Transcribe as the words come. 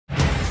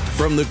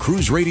From the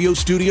Cruise Radio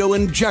studio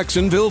in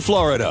Jacksonville,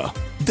 Florida,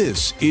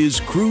 this is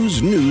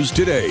Cruise News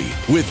Today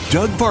with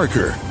Doug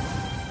Parker.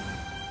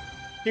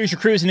 Here's your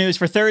cruise news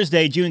for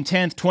Thursday, June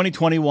 10th,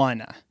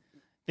 2021.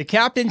 The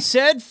captain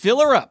said, fill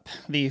her up.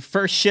 The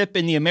first ship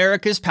in the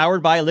Americas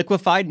powered by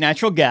liquefied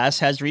natural gas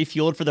has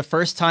refueled for the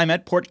first time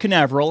at Port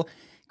Canaveral.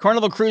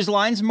 Carnival Cruise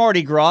Line's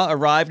Mardi Gras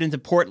arrived into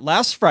port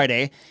last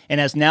Friday and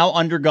has now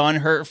undergone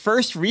her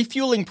first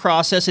refueling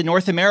process in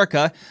North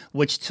America,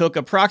 which took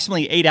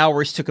approximately 8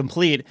 hours to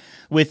complete.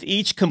 With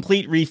each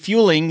complete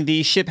refueling,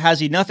 the ship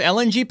has enough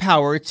LNG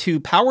power to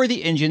power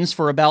the engines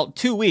for about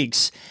 2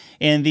 weeks.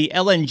 And the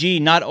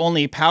LNG not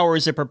only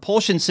powers the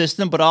propulsion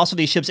system, but also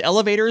the ship's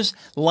elevators,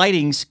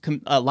 lighting,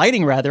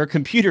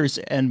 computers,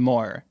 and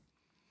more.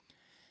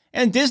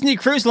 And Disney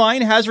Cruise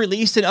Line has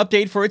released an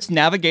update for its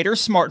Navigator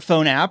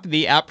smartphone app.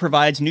 The app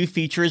provides new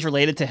features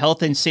related to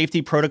health and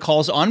safety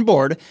protocols on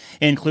board,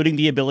 including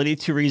the ability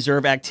to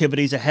reserve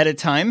activities ahead of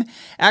time,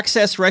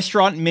 access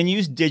restaurant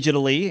menus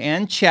digitally,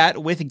 and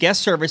chat with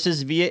guest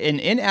services via an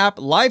in-app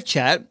live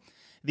chat.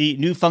 The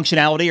new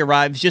functionality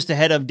arrives just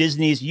ahead of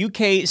Disney's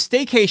UK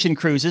staycation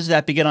cruises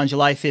that begin on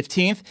July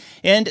 15th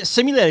and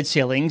simulated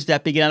sailings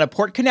that begin out of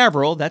Port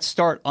Canaveral that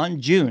start on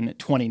June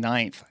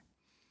 29th.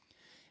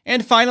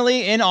 And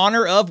finally, in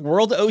honor of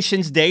World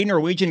Oceans Day,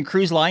 Norwegian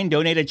Cruise Line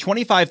donated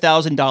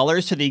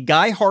 $25,000 to the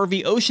Guy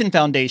Harvey Ocean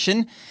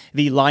Foundation.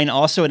 The line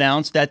also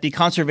announced that the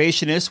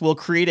conservationists will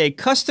create a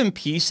custom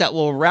piece that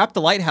will wrap the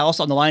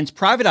lighthouse on the line's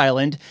private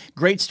island,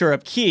 Great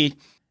Stirrup Key.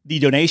 The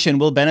donation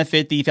will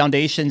benefit the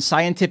foundation's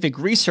scientific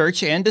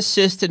research and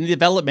assist in the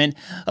development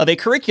of a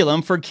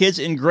curriculum for kids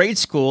in grade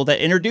school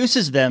that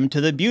introduces them to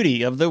the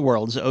beauty of the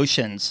world's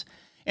oceans.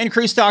 And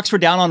cruise stocks were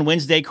down on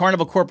Wednesday.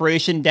 Carnival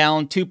Corporation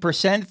down 2%,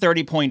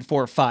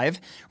 30.45.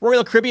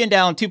 Royal Caribbean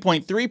down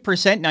 2.3%,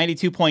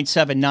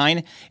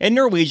 92.79. And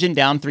Norwegian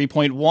down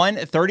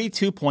 3.1%,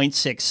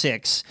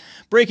 32.66.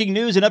 Breaking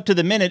news and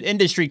up-to-the-minute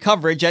industry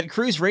coverage at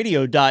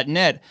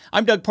cruiseradio.net.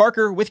 I'm Doug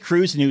Parker with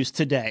Cruise News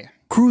Today.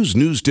 Cruise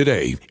News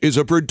Today is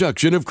a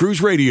production of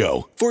Cruise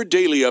Radio. For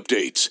daily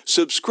updates,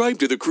 subscribe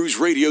to the Cruise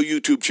Radio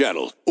YouTube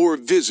channel or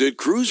visit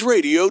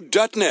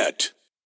cruiseradio.net.